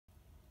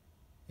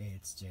Hey,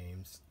 it's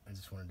James. I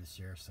just wanted to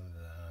share some of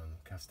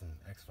the custom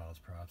X-Files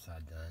props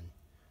I've done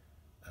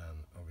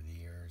over the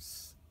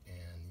years,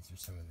 and these are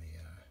some of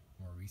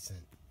the more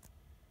recent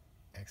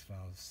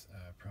X-Files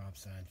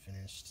props I'd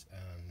finished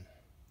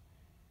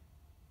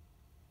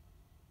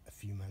a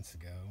few months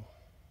ago.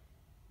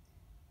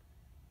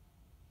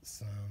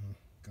 Some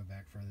go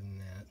back further than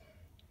that.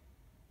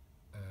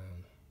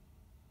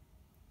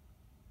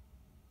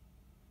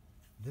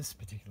 This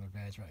particular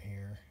badge right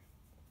here,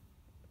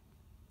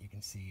 you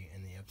can see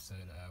in the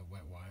episode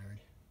Wet Wired.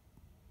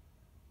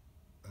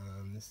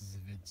 This is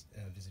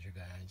a visitor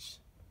badge.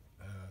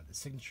 The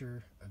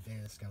signature of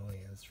Dana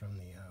Scully is from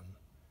the,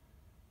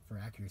 for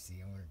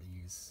accuracy, I wanted to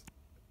use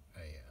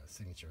a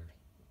signature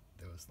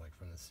that was like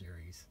from the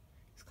series,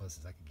 as close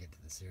as I could get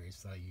to the series,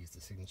 so I used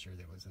the signature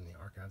that was in the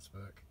archives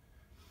book.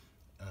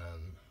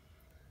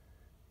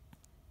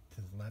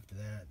 To the left of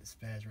that, this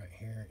badge right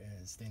here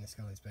is Dana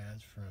Scully's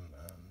badge from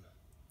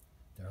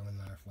the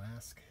Erlenmeyer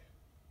flask.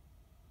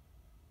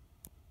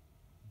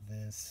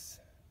 This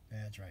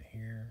badge right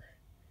here,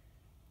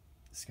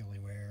 Scully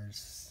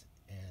wears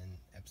in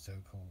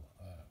episode called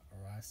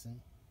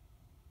Horizon.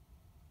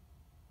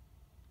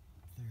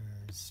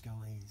 There's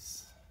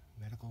Scully's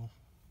Medical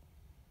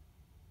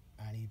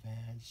ID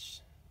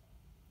Badge.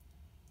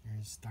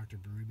 There's Dr.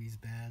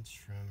 Berube badge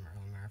from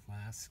Erlenmeyer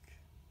flask.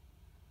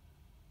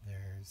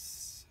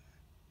 There's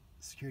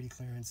security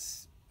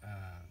clearance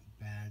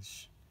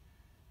badge,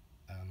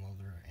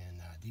 Mulder and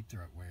Deep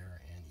Throat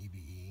wear, and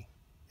EBE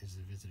is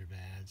a visitor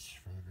badge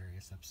from a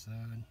various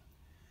episode.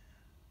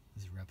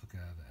 This is a replica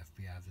of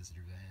the FBI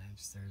visitor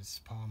badge. There's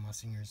Paul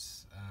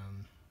Mussinger's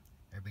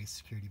airbase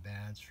security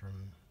badge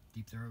from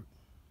Deep Throat.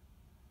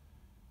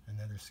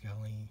 Another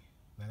Scully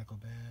medical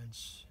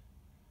badge.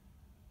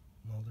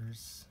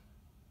 Mulder's.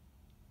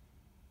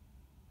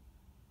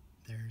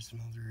 There's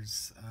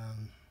Mulder's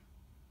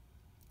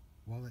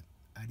wallet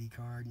ID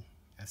card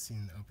as seen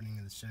in the opening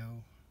of the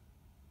show.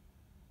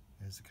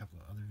 There's a couple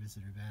of other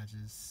visitor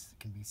badges that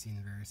can be seen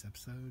in various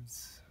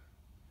episodes.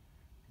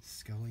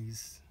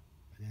 Scully's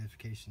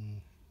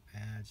identification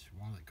badge,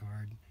 wallet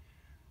card,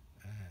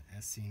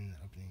 as seen in the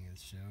opening of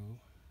the show.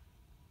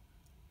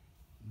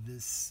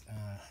 This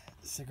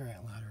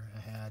cigarette lighter I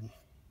had.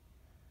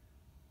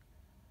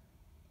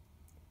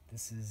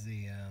 This is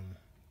the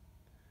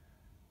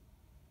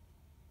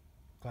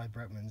Clyde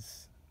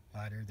Bruckman's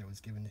lighter that was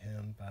given to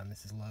him by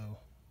Mrs. Lowe.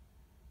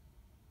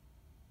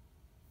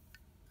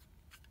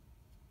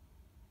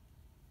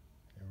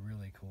 A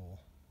really cool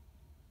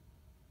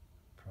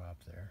prop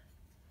there.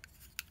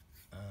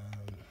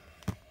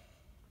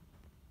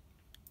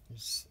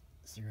 There's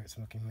Cigarette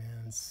Smoking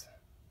Man's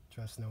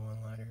Trust No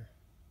One lighter.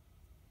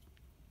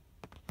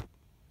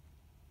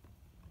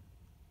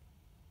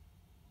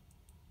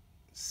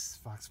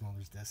 Fox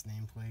Mulder's desk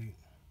nameplate.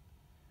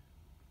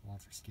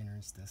 Walter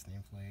Skinner's desk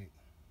nameplate.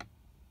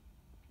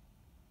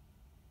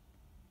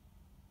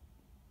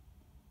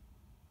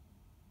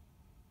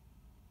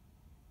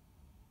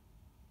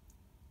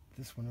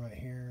 This one right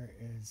here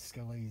is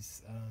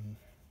Scully's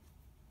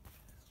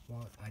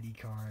wallet ID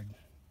card.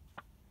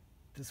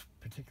 This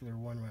particular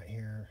one right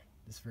here,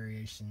 this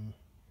variation,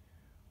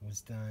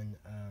 was done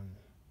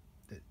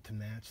to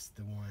match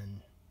the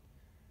one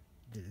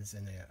that is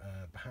in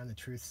a Behind the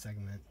Truth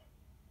segment.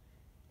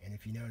 And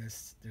if you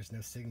notice, there's no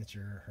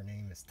signature. Her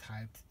name is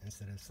typed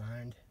instead of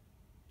signed.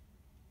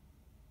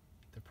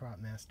 The prop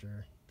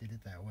master did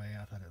it that way.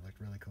 I thought it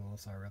looked really cool,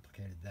 so I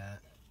replicated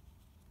that.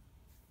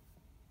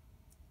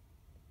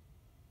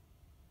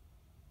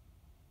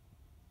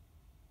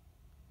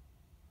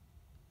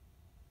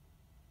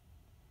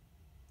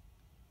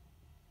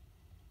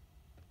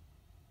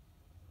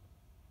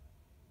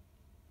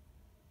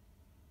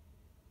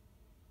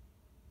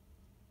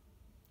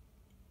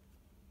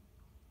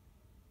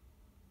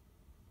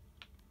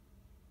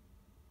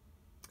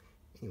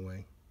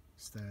 Anyway,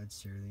 just thought I'd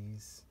share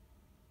these.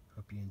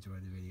 Hope you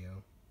enjoyed the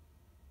video.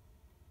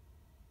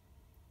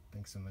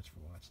 Thanks so much for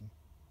watching.